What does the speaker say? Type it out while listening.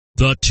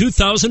The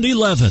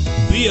 2011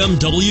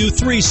 BMW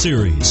 3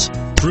 Series.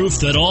 Proof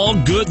that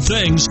all good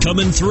things come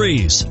in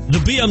threes. The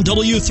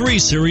BMW 3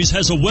 Series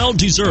has a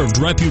well-deserved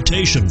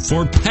reputation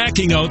for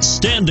packing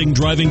outstanding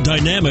driving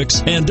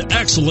dynamics and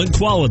excellent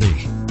quality.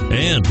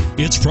 And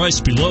it's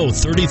priced below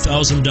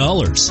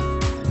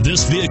 $30,000.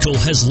 This vehicle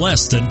has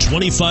less than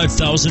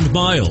 25,000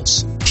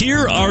 miles.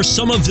 Here are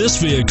some of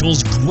this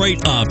vehicle's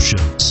great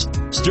options: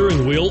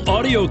 steering wheel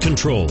audio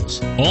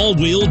controls,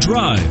 all-wheel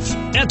drive,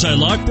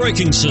 anti-lock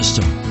braking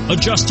system,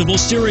 adjustable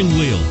steering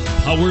wheel,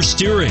 power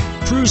steering,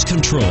 cruise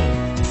control,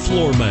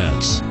 floor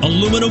mats,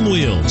 aluminum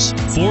wheels,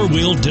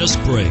 four-wheel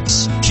disc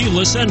brakes,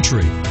 keyless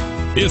entry.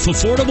 If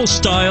affordable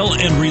style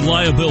and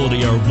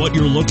reliability are what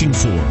you're looking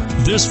for,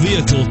 this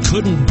vehicle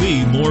couldn't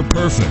be more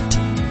perfect.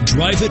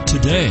 Drive it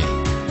today.